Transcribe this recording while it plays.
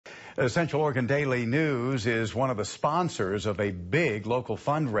Central Oregon Daily News is one of the sponsors of a big local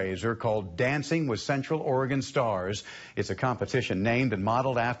fundraiser called Dancing with Central Oregon Stars. It's a competition named and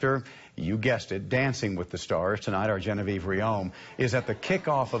modeled after, you guessed it, Dancing with the Stars. Tonight, our Genevieve Riome is at the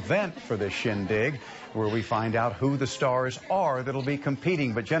kickoff event for this shindig, where we find out who the stars are that'll be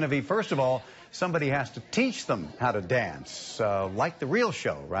competing. But Genevieve, first of all, somebody has to teach them how to dance, like the real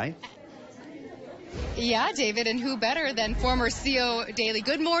show, right? Yeah, David, and who better than former CO Daily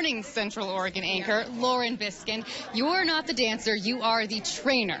Good Morning Central Oregon anchor, Lauren Biskind. You're not the dancer, you are the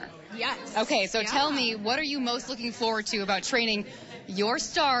trainer. Yes. Okay, so tell me, what are you most looking forward to about training your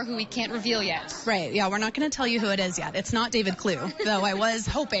star, who we can't reveal yet? Right, yeah, we're not going to tell you who it is yet. It's not David Clue, though I was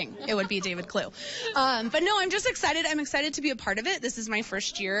hoping it would be David Clue. But no, I'm just excited. I'm excited to be a part of it. This is my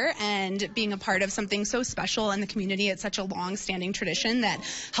first year, and being a part of something so special in the community, it's such a long-standing tradition that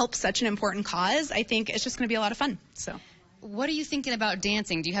helps such an important cause. I think it's just going to be a lot of fun. So. What are you thinking about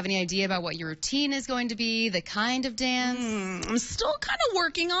dancing? Do you have any idea about what your routine is going to be, the kind of dance? I'm still kind of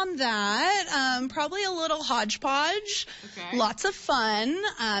working on that. Probably a little hodgepodge. Okay. Lots of fun.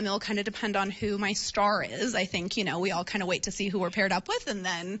 It'll kind of depend on who my star is. I think, we all kind of wait to see who we're paired up with and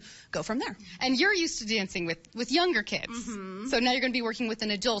then go from there. And you're used to dancing with younger kids. Mm-hmm. So now you're going to be working with an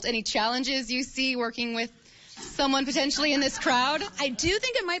adult. Any challenges you see working with someone potentially in this crowd? I do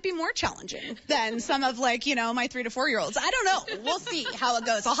think it might be more challenging than some of my 3 to 4 year olds. I don't know. We'll see how it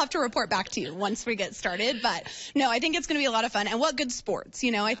goes. I'll have to report back to you once we get started. But no, I think it's going to be a lot of fun. And what good sports.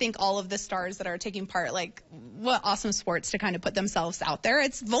 I think all of the stars that are taking part, what awesome sports to kind of put themselves out there.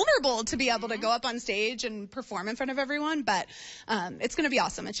 It's vulnerable to be able to go up on stage and perform in front of everyone, but it's going to be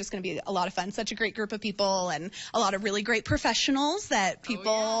awesome. It's just going to be a lot of fun. Such a great group of people and a lot of really great professionals that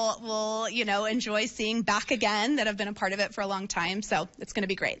people will, enjoy seeing back again, that have been a part of it for a long time. So it's going to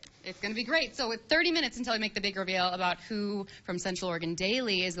be great. It's going to be great. So with 30 minutes until we make the big reveal about who from Central Oregon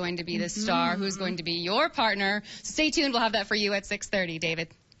Daily is going to be the star, who's going to be your partner. So stay tuned. We'll have that for you at 6:30, David.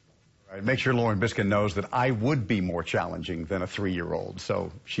 All right, make sure Lauren Biskind knows that I would be more challenging than a 3-year-old.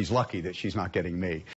 So she's lucky that she's not getting me.